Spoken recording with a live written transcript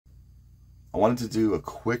I wanted to do a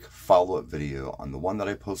quick follow-up video on the one that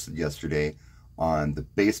I posted yesterday on the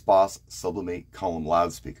BassBoss Sublim8 column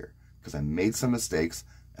loudspeaker, because I made some mistakes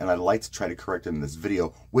and I'd like to try to correct them in this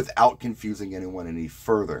video without confusing anyone any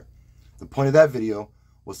further. The point of that video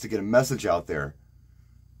was to get a message out there,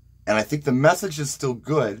 and I think the message is still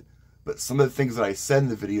good, but some of the things that I said in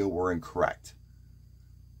the video were incorrect.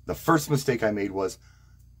 The first mistake I made was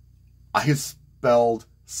I spelled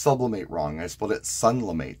Sublim8 wrong. I spelled it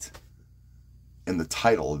Sublim8 in the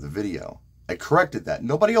title of the video. I corrected that.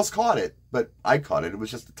 Nobody else caught it, but I caught it. It was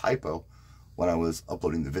just a typo when I was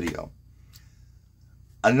uploading the video.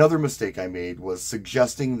 Another mistake I made was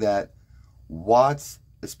suggesting that watts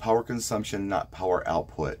is power consumption, not power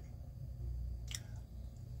output.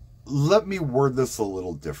 Let me word this a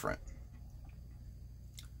little different.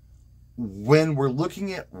 When we're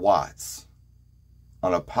looking at watts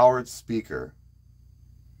on a powered speaker,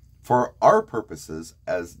 for our purposes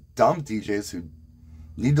as dumb DJs who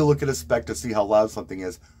need to look at a spec to see how loud something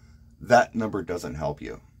is, that number doesn't help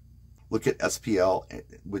you. Look at SPL,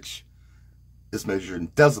 which is measured in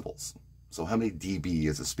decibels. So how many dB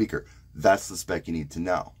is a speaker? That's the spec you need to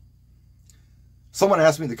know. Someone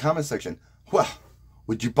asked me in the comment section, well,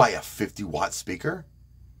 would you buy a 50-watt speaker?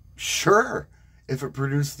 Sure. If it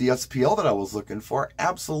produced the SPL that I was looking for,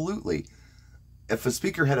 absolutely. If a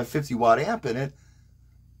speaker had a 50-watt amp in it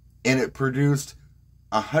and it produced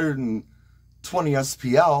 120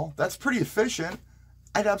 SPL, that's pretty efficient.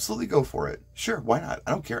 I'd absolutely go for it. Sure, why not?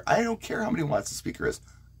 I don't care. I don't care how many watts the speaker is.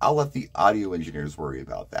 I'll let the audio engineers worry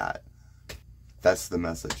about that. That's the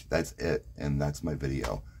message. That's it. And that's my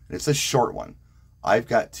video. And it's a short one. I've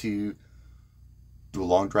got to do a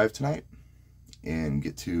long drive tonight and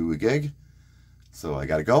get to a gig. So I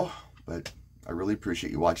got to go. But I really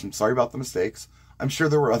appreciate you watching. Sorry about the mistakes. I'm sure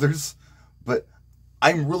there were others. But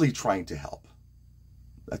I'm really trying to help.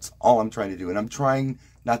 That's all I'm trying to do. And I'm trying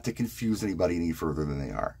not to confuse anybody any further than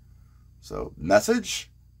they are. So, message,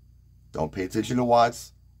 don't pay attention to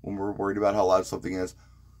watts when we're worried about how loud something is.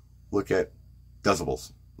 Look at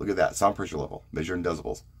decibels. Look at that. Sound pressure level. Measure in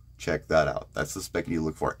decibels. Check that out. That's the spec you need to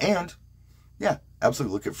look for. And, yeah,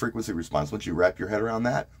 absolutely look at frequency response. Once you wrap your head around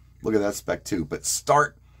that, look at that spec too. But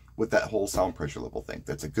start with that whole sound pressure level thing.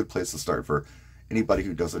 That's a good place to start for anybody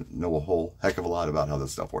who doesn't know a whole heck of a lot about how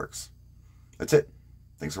this stuff works. That's it.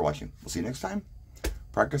 Thanks for watching. We'll see you next time.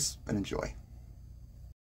 Practice and enjoy.